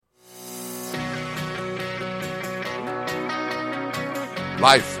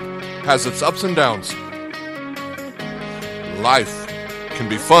Life has its ups and downs. Life can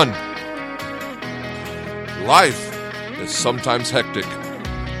be fun. Life is sometimes hectic.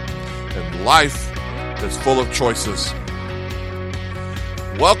 And life is full of choices.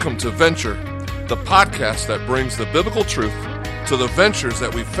 Welcome to Venture, the podcast that brings the biblical truth to the ventures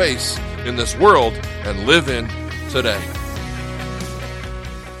that we face in this world and live in today.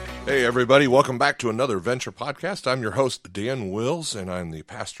 Hey everybody, welcome back to another Venture podcast. I'm your host, Dan Wills, and I'm the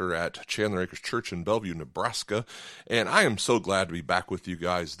pastor at Chandler Acres Church in Bellevue, Nebraska. And I am so glad to be back with you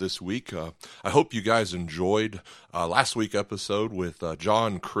guys this week. I hope you guys enjoyed last week's episode with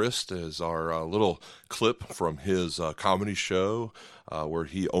John Crist as our little clip from his comedy show where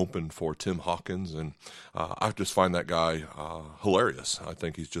he opened for Tim Hawkins. And I just find that guy hilarious. I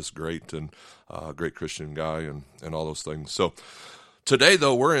think he's just great and a great Christian guy and all those things. So today,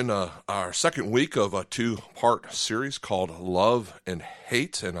 though, we're in our second week of a two-part series called Love and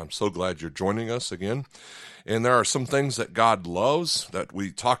Hate, and I'm so glad you're joining us again. And there are some things that God loves that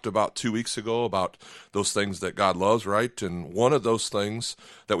we talked about 2 weeks ago, about those things that God loves, right? And one of those things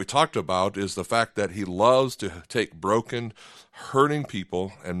that we talked about is the fact that He loves to take broken, hurting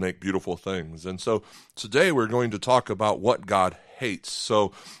people and make beautiful things. And so today we're going to talk about what God hates.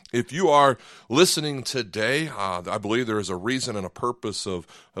 So if you are listening today, I believe there is a reason and a purpose of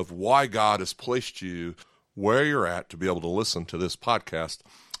why God has placed you where you're at to be able to listen to this podcast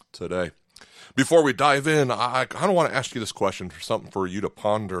today. Before we dive in, I kind of want to ask you this question, for something for you to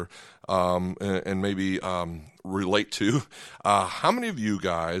ponder and maybe relate to. How many of you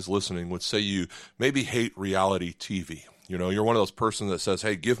guys listening would say you maybe hate reality TV? You know, you're one of those persons that says,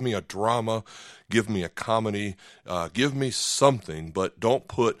 hey, give me a drama, give me a comedy, give me something, but don't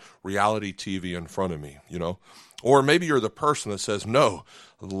put reality TV in front of me, you know. Or maybe you're the person that says, no,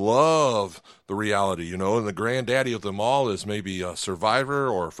 love the reality, you know, and the granddaddy of them all is maybe a Survivor,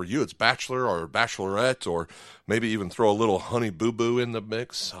 or for you it's Bachelor or Bachelorette, or maybe even throw a little Honey Boo Boo in the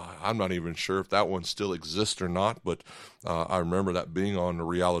mix. I'm not even sure if that one still exists or not, but I remember that being on the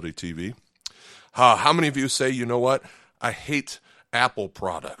reality TV. How many of you say, you know what, I hate Apple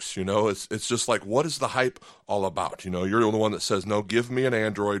products? You know, it's just like, what is the hype all about? You know, you're the one that says, no, give me an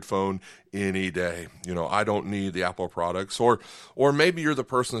Android phone any day. You know, I don't need the Apple products. Or maybe you're the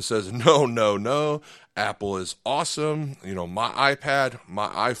person that says, no, Apple is awesome. You know, my iPad, my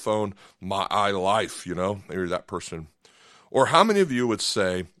iPhone, my iLife, you know, maybe you're that person. Or how many of you would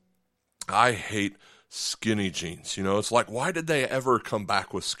say, I hate skinny jeans? You know, it's like, why did they ever come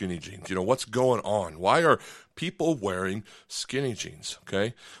back with skinny jeans? You know, what's going on? Why are people wearing skinny jeans?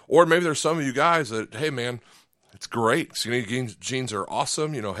 Okay. Or maybe there's some of you guys that, hey man, it's great. Skinny jeans are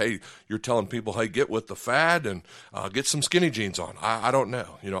awesome. You know, hey, you're telling people, hey, get with the fad and get some skinny jeans on. I don't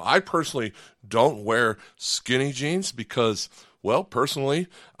know. You know, I personally don't wear skinny jeans because, well, personally,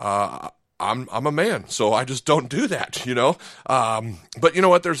 I'm a man, so I just don't do that, you know. But you know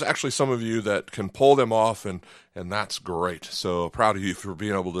what? There's actually some of you that can pull them off, and that's great. So proud of you for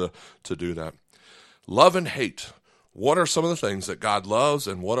being able to do that. Love and hate. What are some of the things that God loves,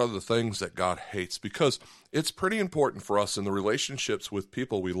 and what are the things that God hates? Because it's pretty important for us in the relationships with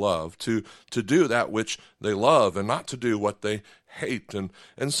people we love to do that which they love and not to do what they hate. And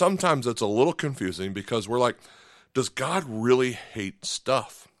sometimes it's a little confusing because we're like, does God really hate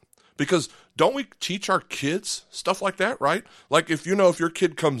stuff? Because don't we teach our kids stuff like that, right? Like if your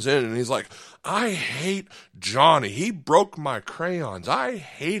kid comes in and he's like, I hate Johnny. He broke my crayons. I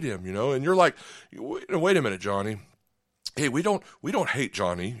hate him, you know, and you're like, wait a minute, Johnny. Hey, we don't hate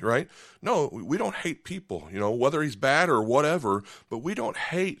Johnny, right? No, we don't hate people, you know, whether he's bad or whatever, but we don't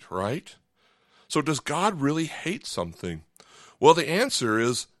hate, right? So does God really hate something? Well, the answer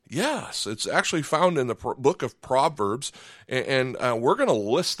is yes. It's actually found in the book of Proverbs, and we're going to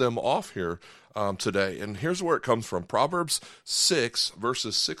list them off here today. And here's where it comes from. Proverbs 6,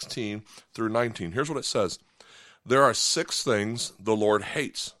 verses 16 through 19. Here's what it says. There are 6 things the Lord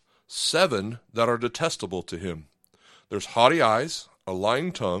hates, 7 that are detestable to him. There's haughty eyes, a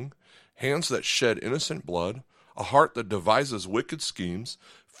lying tongue, hands that shed innocent blood, a heart that devises wicked schemes,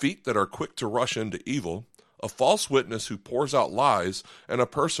 feet that are quick to rush into evil, a false witness who pours out lies, and a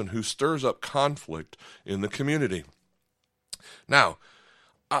person who stirs up conflict in the community. Now,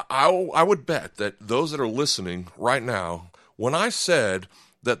 I would bet that those that are listening right now, when I said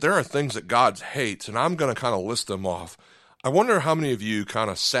that there are things that God hates, and I'm going to kind of list them off, I wonder how many of you kind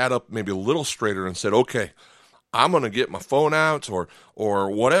of sat up maybe a little straighter and said, okay, I'm going to get my phone out or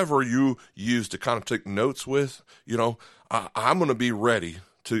whatever you use to kind of take notes with, you know, I'm going to be ready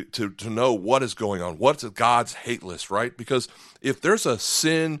to know what is going on. What's God's hate list, right? Because if there's a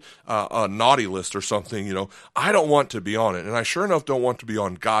sin, a naughty list or something, I don't want to be on it. And I sure enough don't want to be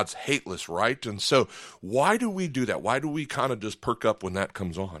on God's hate list, right? And so why do we do that? Why do we kind of just perk up when that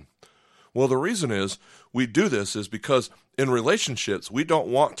comes on? Well, the reason is we do this is because in relationships, we don't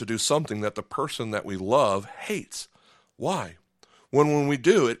want to do something that the person that we love hates. Why? When we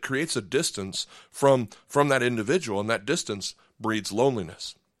do, it creates a distance from that individual, and that distance breeds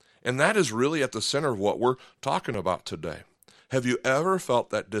loneliness. And that is really at the center of what we're talking about today. Have you ever felt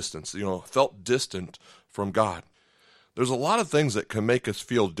that distance, felt distant from God? There's a lot of things that can make us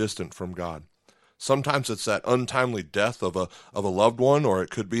feel distant from God. Sometimes it's that untimely death of a loved one, or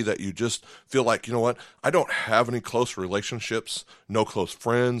it could be that you just feel like, I don't have any close relationships, no close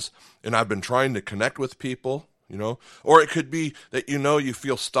friends, and I've been trying to connect with people. Or it could be that you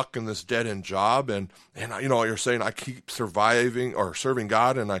feel stuck in this dead-end job, and you're saying, I keep surviving or serving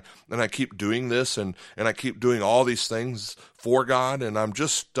God, and I keep doing this, and I keep doing all these things for God, and I'm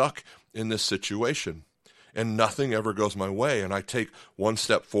just stuck in this situation, and nothing ever goes my way, and I take one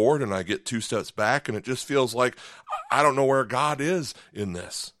step forward, and I get two steps back, and it just feels like I don't know where God is in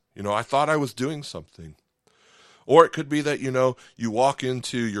this. I thought I was doing something. Or it could be that, you walk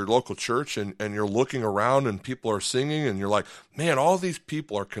into your local church and you're looking around and people are singing and you're like, man, all these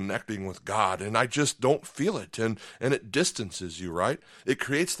people are connecting with God and I just don't feel it. And it distances you, right? It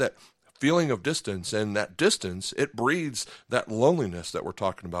creates that feeling of distance, and that distance, it breeds that loneliness that we're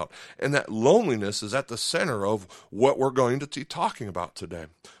talking about. And that loneliness is at the center of what we're going to be talking about today.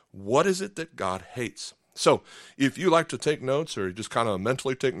 What is it that God hates? So if you like to take notes or just kind of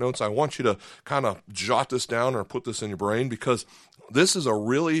mentally take notes, I want you to kind of jot this down or put this in your brain, because this is a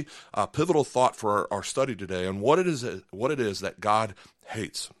really pivotal thought for our study today and what it is that God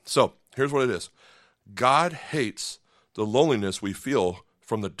hates. So here's what it is. God hates the loneliness we feel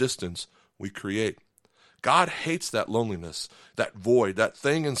from the distance we create. God hates that loneliness, that void, that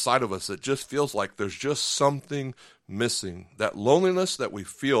thing inside of us that just feels like there's just something missing, that loneliness that we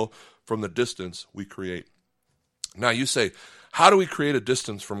feel from the distance we create. Now you say, how do we create a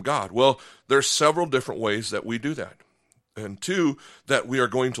distance from God? Well, there's several different ways that we do that, and two that we are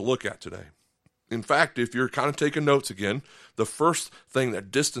going to look at today. In fact, if you're kind of taking notes again, the first thing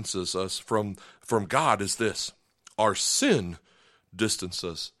that distances us from God is this. Our sin distances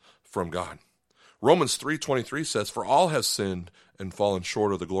us from God. Romans 3:23 says, for all have sinned and fallen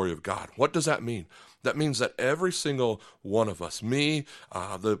short of the glory of God. What does that mean? That means that every single one of us, me,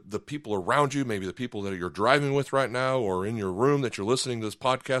 the people around you, maybe the people that you're driving with right now or in your room that you're listening to this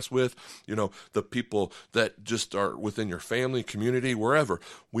podcast with, the people that just are within your family, community, wherever,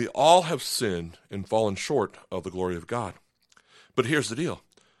 we all have sinned and fallen short of the glory of God. But here's the deal.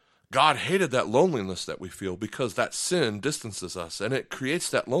 God hated that loneliness that we feel because that sin distances us and it creates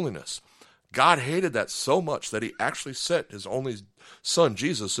that loneliness. God hated that so much that he actually sent his only son,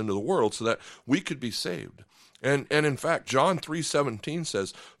 Jesus, into the world so that we could be saved. And in fact, John 3:17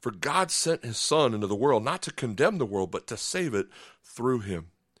 says, for God sent his son into the world, not to condemn the world, but to save it through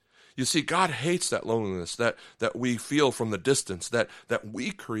him. You see, God hates that loneliness that we feel from the distance, that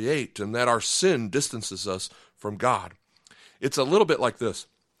we create, and that our sin distances us from God. It's a little bit like this.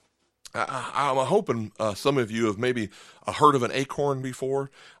 I'm hoping some of you have maybe heard of an acorn before.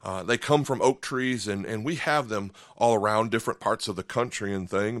 They come from oak trees, and we have them all around different parts of the country and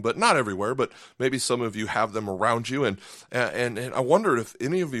thing, but not everywhere, but maybe some of you have them around you. And I wondered if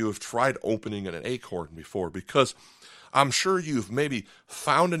any of you have tried opening an acorn before, because I'm sure you've maybe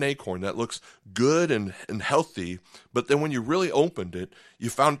found an acorn that looks good and healthy, but then when you really opened it, you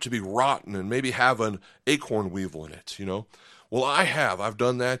found it to be rotten and maybe have an acorn weevil in it, Well, I've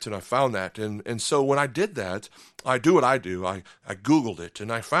done that and I found that. And so when I did that, I do what I do. I Googled it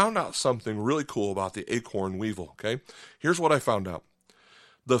and I found out something really cool about the acorn weevil, okay? Here's what I found out.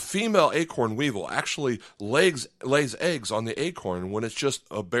 The female acorn weevil actually lays eggs on the acorn when it's just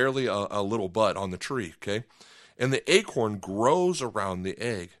barely a little bud on the tree, okay? And the acorn grows around the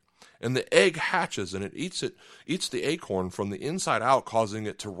egg. And the egg hatches and it eats the acorn from the inside out, causing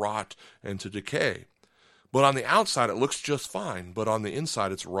it to rot and to decay. But on the outside, it looks just fine. But on the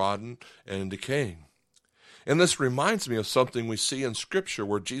inside, it's rotten and decaying. And this reminds me of something we see in Scripture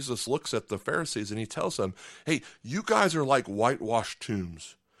where Jesus looks at the Pharisees and he tells them, hey, you guys are like whitewashed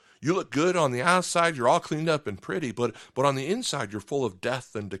tombs. You look good on the outside, you're all cleaned up and pretty, but on the inside, you're full of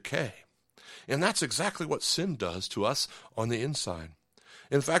death and decay. And that's exactly what sin does to us on the inside.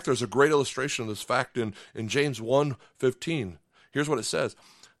 In fact, there's a great illustration of this fact in James 1:15. Here's what it says.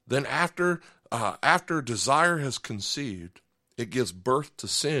 Then after desire has conceived, it gives birth to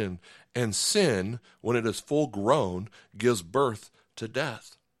sin, and sin, when it is full grown, gives birth to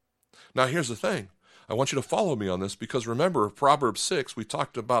death. Now, here's the thing. I want you to follow me on this because remember, Proverbs 6, we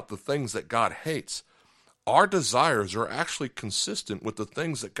talked about the things that God hates. Our desires are actually consistent with the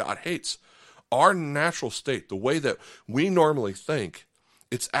things that God hates. Our natural state, the way that we normally think,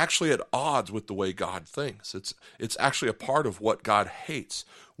 it's actually at odds with the way God thinks. It's actually a part of what God hates.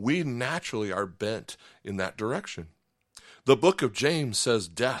 We naturally are bent in that direction. The book of James says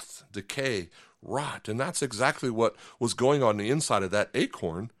death, decay, rot, and that's exactly what was going on the inside of that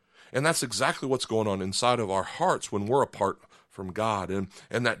acorn, and that's exactly what's going on inside of our hearts when we're apart from God, and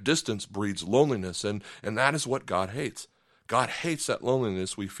that distance breeds loneliness, and that is what God hates. God hates that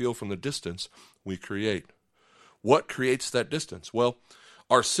loneliness we feel from the distance we create. What creates that distance? Well,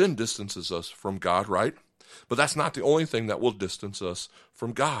 our sin distances us from God, right? But that's not the only thing that will distance us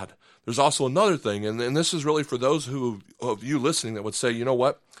from God. There's also another thing, and this is really for those of you listening that would say, you know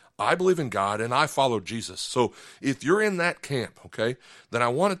what? I believe in God and I follow Jesus. So if you're in that camp, okay, then I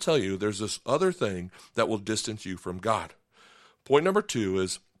want to tell you there's this other thing that will distance you from God. Point number 2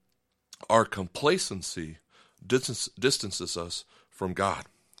 is our complacency distances us from God.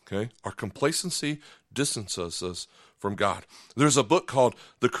 Okay? Our complacency distances us from God. There's a book called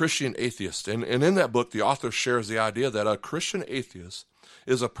The Christian Atheist, and in that book, the author shares the idea that a Christian atheist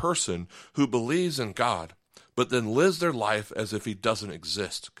is a person who believes in God, but then lives their life as if he doesn't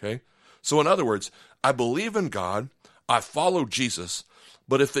exist. Okay? So in other words, I believe in God, I follow Jesus,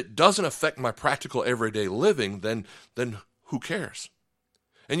 but if it doesn't affect my practical everyday living, then who cares?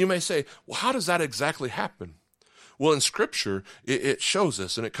 And you may say, well, how does that exactly happen? Well, in Scripture, it shows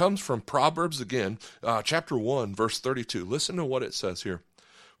us, and it comes from Proverbs again, chapter 1, verse 32. Listen to what it says here.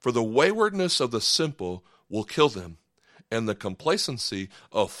 For the waywardness of the simple will kill them, and the complacency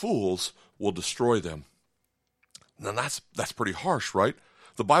of fools will destroy them. Now, that's pretty harsh, right?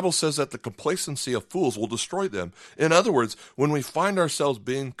 The Bible says that the complacency of fools will destroy them. In other words, when we find ourselves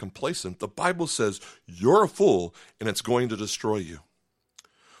being complacent, the Bible says you're a fool, and it's going to destroy you.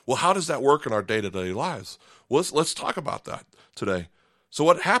 Well, how does that work in our day-to-day lives? Well, let's talk about that today. So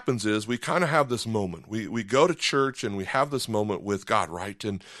what happens is we kind of have this moment. We go to church and we have this moment with God, right?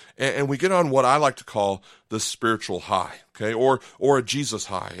 And we get on what I like to call the spiritual high, okay? Or a Jesus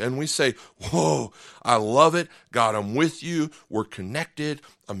high. And we say, whoa, I love it. God, I'm with you. We're connected.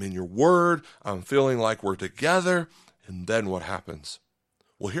 I'm in your word. I'm feeling like we're together. And then what happens?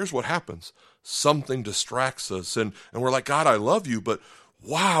 Well, here's what happens. Something distracts us and we're like, God, I love you, but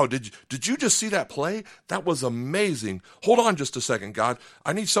wow, did you just see that play? That was amazing. Hold on just a second, God.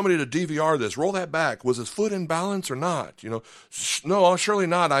 I need somebody to DVR this. Roll that back. Was his foot in balance or not? No, surely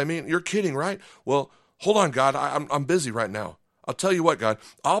not. I mean, you're kidding, right? Well, hold on, God. I'm busy right now. I'll tell you what, God.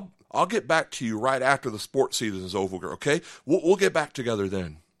 I'll get back to you right after the sports season is over, okay? We'll get back together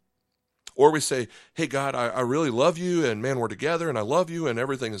then. Or we say, hey, God, I really love you, and man, we're together, and I love you, and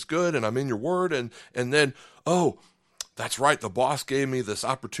everything is good, and I'm in your word, and then, oh, that's right, the boss gave me this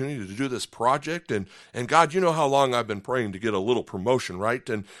opportunity to do this project, and God, you know how long I've been praying to get a little promotion, right?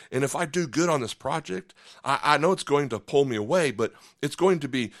 And if I do good on this project, I know it's going to pull me away, but it's going to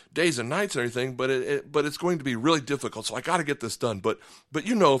be days and nights and everything, but it's going to be really difficult, so I got to get this done. But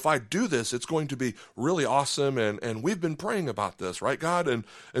if I do this, it's going to be really awesome, and we've been praying about this, right, God?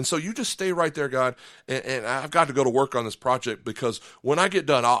 And so you just stay right there, God, and I've got to go to work on this project because when I get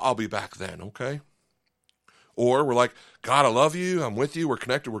done, I'll be back then, okay? Or we're like, God, I love you. I'm with you. We're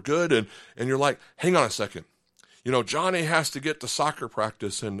connected. We're good. And you're like, hang on a second. Johnny has to get to soccer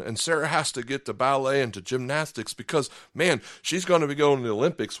practice and Sarah has to get to ballet and to gymnastics because, man, she's going to be going to the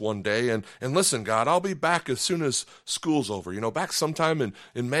Olympics one day. And listen, God, I'll be back as soon as school's over, back sometime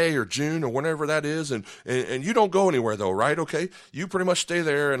in May or June or whenever that is. And you don't go anywhere though, right? Okay. You pretty much stay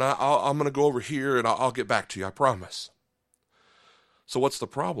there and I'm going to go over here and I'll get back to you. I promise. So what's the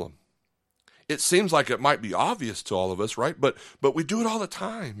problem? It seems like it might be obvious to all of us, right? But we do it all the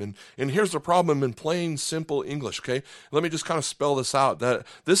time. And here's the problem in plain, simple English, okay? Let me just kind of spell this out. That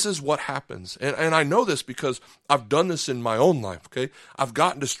this is what happens. And I know this because I've done this in my own life, okay? I've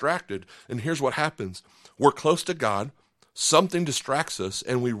gotten distracted, and here's what happens. We're close to God, something distracts us,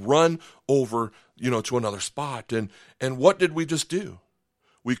 and we run over, to another spot. And what did we just do?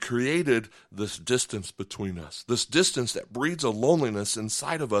 We created this distance between us, this distance that breeds a loneliness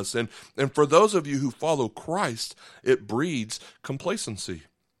inside of us. And for those of you who follow Christ, it breeds complacency.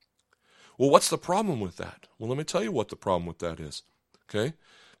 Well, what's the problem with that? Well, let me tell you what the problem with that is, okay?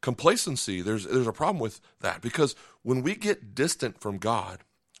 Complacency, there's a problem with that because when we get distant from God,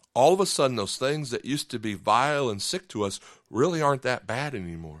 all of a sudden those things that used to be vile and sick to us really aren't that bad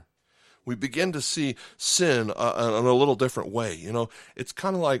anymore. We begin to see sin in a little different way. It's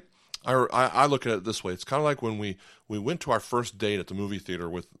kind of like I look at it this way. It's kind of like when we went to our first date at the movie theater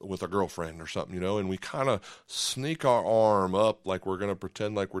with a girlfriend or something, and we kind of sneak our arm up like we're going to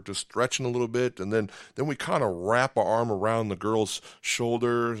pretend like we're just stretching a little bit, and then we kind of wrap our arm around the girl's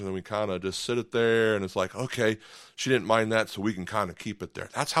shoulders, and we kind of just sit it there, and it's like, okay, she didn't mind that, so we can kind of keep it there.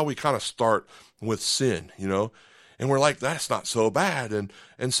 That's how we kind of start with sin, And we're like, that's not so bad.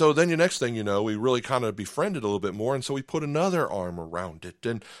 And so then the next thing you know, we really kind of befriended a little bit more. And so we put another arm around it.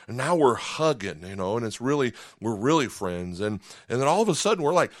 And now we're hugging, and we're really friends. And then all of a sudden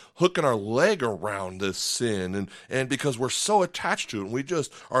we're like hooking our leg around this sin. And because we're so attached to it, and we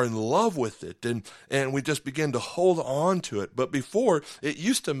just are in love with it. And we just begin to hold on to it. But before, it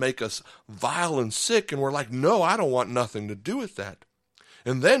used to make us vile and sick. And we're like, no, I don't want nothing to do with that.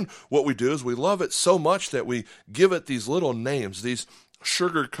 And then what we do is we love it so much that we give it these little names, these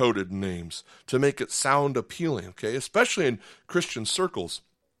sugar-coated names to make it sound appealing, okay? Especially in Christian circles.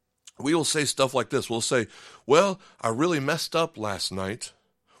 We will say stuff like this. We'll say, well, I really messed up last night.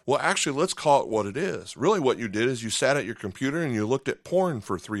 Well, actually, let's call it what it is. Really what you did is you sat at your computer and you looked at porn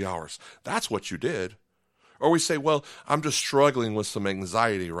for 3 hours. That's what you did. Or we say, well, I'm just struggling with some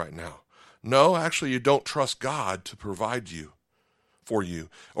anxiety right now. No, actually, you don't trust God to provide for you.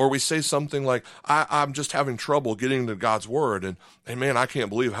 Or we say something like, I'm just having trouble getting to God's word. And man, I can't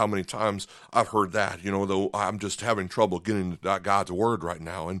believe how many times I've heard that, though I'm just having trouble getting to God's word right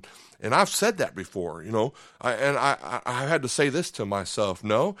now. And I've said that before, I had to say this to myself.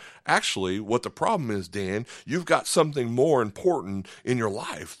 No, actually, what the problem is, Dan, you've got something more important in your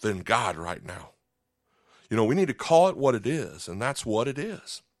life than God right now. We need to call it what it is, and that's what it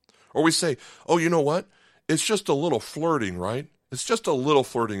is. Or we say, oh, you know what? It's just a little flirting, right? It's just a little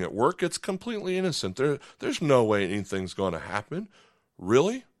flirting at work. It's completely innocent. There's no way anything's going to happen.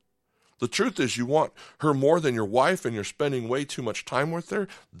 Really? The truth is you want her more than your wife and you're spending way too much time with her.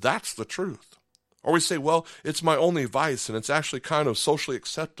 That's the truth. Or we say, well, it's my only vice and it's actually kind of socially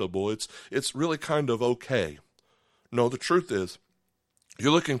acceptable. It's really kind of okay. No, the truth is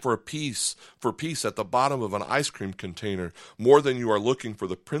you're looking for peace at the bottom of an ice cream container more than you are looking for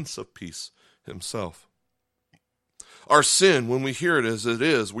the Prince of Peace himself. Our sin, when we hear it as it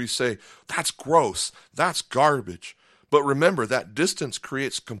is, we say, that's gross, that's garbage. But remember, that distance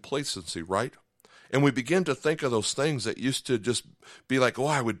creates complacency, right? And we begin to think of those things that used to just be like, oh,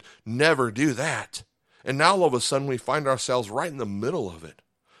 I would never do that. And now all of a sudden we find ourselves right in the middle of it.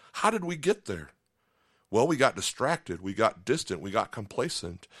 How did we get there? Well, we got distracted, we got distant, we got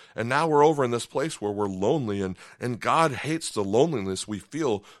complacent. And now we're over in this place where we're lonely, and God hates the loneliness we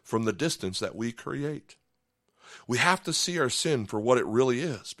feel from the distance that we create. We have to see our sin for what it really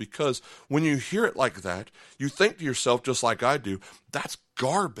is, because when you hear it like that, you think to yourself, just like I do, that's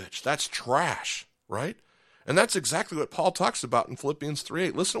garbage, that's trash, right? And that's exactly what Paul talks about in Philippians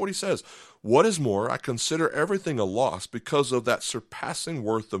 3:8. Listen to what he says. What is more, I consider everything a loss because of that surpassing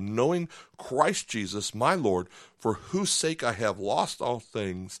worth of knowing Christ Jesus, my Lord, for whose sake I have lost all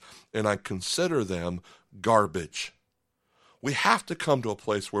things, and I consider them garbage. We have to come to a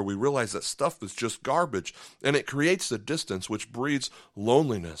place where we realize that stuff is just garbage, and it creates the distance which breeds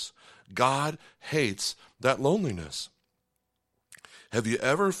loneliness. God hates that loneliness. Have you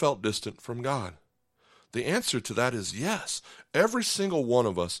ever felt distant from God? The answer to that is yes. Every single one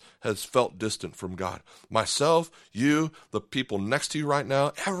of us has felt distant from God. Myself, you, the people next to you right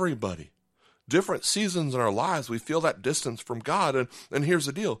now, everybody. Different seasons in our lives, we feel that distance from God. And here's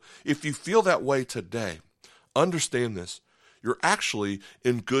the deal. If you feel that way today, understand this. You're actually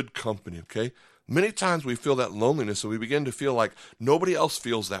in good company, okay? Many times we feel that loneliness and we begin to feel like nobody else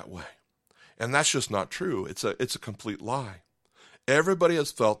feels that way. And that's just not true. It's a complete lie. Everybody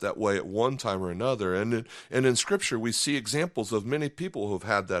has felt that way at one time or another. And in Scripture, we see examples of many people who have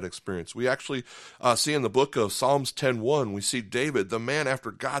had that experience. We actually see in the book of Psalms 10:1, we see David, the man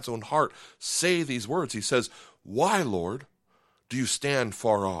after God's own heart, say these words. He says, "Why, Lord, do you stand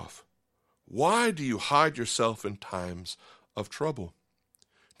far off? Why do you hide yourself in times of trouble?"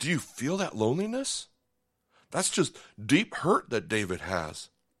 Do you feel that loneliness? That's just deep hurt that David has.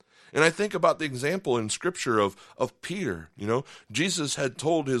 And I think about the example in Scripture of Peter. Jesus had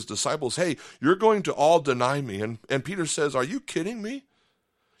told his disciples, hey, you're going to all deny me. And Peter says, are you kidding me?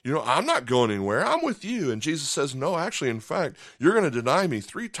 I'm not going anywhere. I'm with you. And Jesus says, no, actually, in fact, you're going to deny me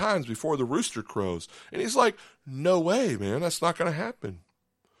 3 times before the rooster crows. And he's like, no way, man, that's not going to happen.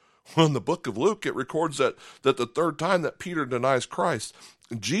 Well, in the book of Luke, it records that the 3rd time that Peter denies Christ,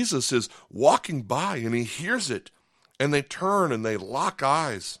 Jesus is walking by and he hears it. And they turn and they lock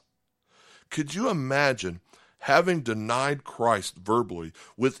eyes. Could you imagine having denied Christ verbally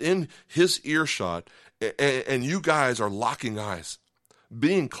within his earshot and you guys are locking eyes?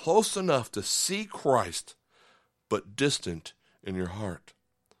 being close enough to see Christ, but distant in your heart.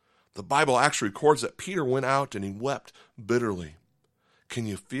 The Bible actually records that Peter went out and he wept bitterly. Can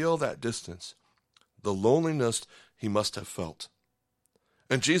you feel that distance? The loneliness he must have felt.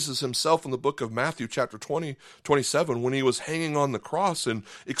 And Jesus himself in the book of Matthew chapter 27, when he was hanging on the cross in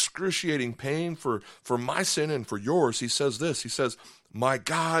excruciating pain for my sin and for yours, he says this, he says, my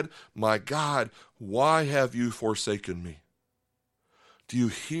God, why have you forsaken me? Do you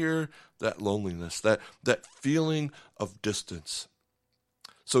hear that loneliness, that feeling of distance?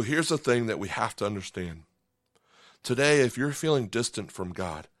 So here's the thing that we have to understand. Today, if you're feeling distant from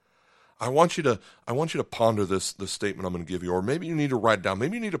God, I want you to ponder this statement I'm going to give you, or maybe you need to write it down.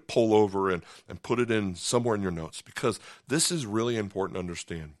 Maybe you need to pull over and put it in somewhere in your notes, because this is really important to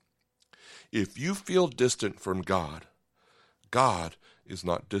understand. If you feel distant from God, God is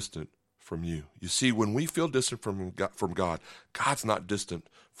not distant from you. You see, when we feel distant from God, God's not distant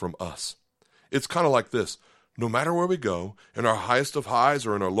from us. It's kind of like this. No matter where we go, in our highest of highs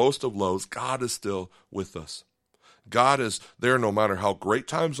or in our lowest of lows, God is still with us. God is there no matter how great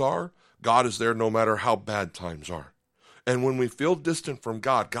times are. God is there no matter how bad times are. And when we feel distant from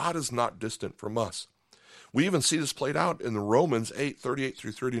God, God is not distant from us. We even see this played out in the Romans 8:38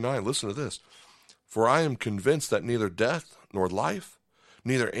 through 39. Listen to this. For I am convinced that neither death nor life,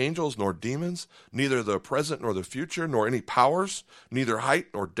 neither angels nor demons, neither the present nor the future, nor any powers, neither height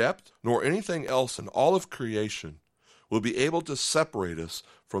nor depth, nor anything else in all of creation will be able to separate us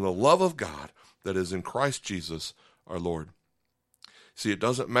from the love of God that is in Christ Jesus our Lord. See, it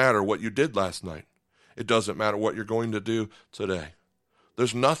doesn't matter what you did last night. It doesn't matter what you're going to do today.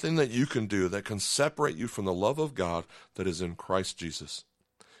 There's nothing that you can do that can separate you from the love of God that is in Christ Jesus.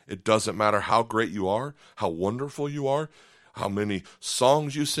 It doesn't matter how great you are, how wonderful you are, how many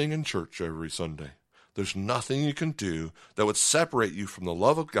songs you sing in church every Sunday. There's nothing you can do that would separate you from the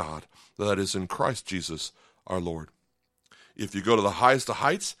love of God that is in Christ Jesus our Lord. If you go to the highest of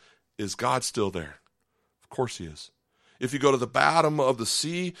heights, is God still there? Of course he is. If you go to the bottom of the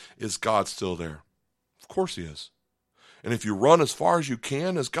sea, is God still there? Of course he is. And if you run as far as you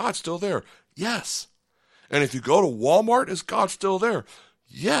can, is God still there? Yes. And if you go to Walmart, is God still there?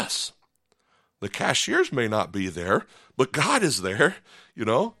 Yes. The cashiers may not be there, but God is there, you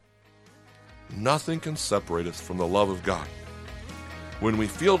know. Nothing can separate us from the love of God. When we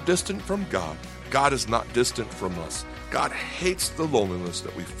feel distant from God, God is not distant from us. God hates the loneliness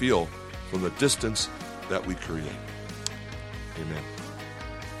that we feel from the distance that we create. Amen.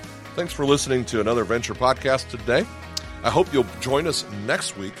 Thanks for listening to another Venture Podcast today. I hope you'll join us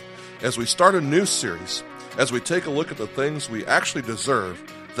next week as we start a new series, as we take a look at the things we actually deserve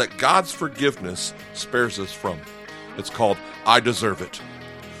that God's forgiveness spares us from. It's called I Deserve It.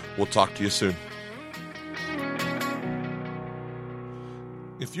 We'll talk to you soon.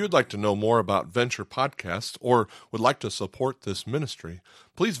 If you'd like to know more about Venture Podcasts or would like to support this ministry,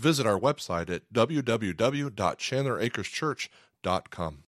 please visit our website at www.chandleracreschurch.com.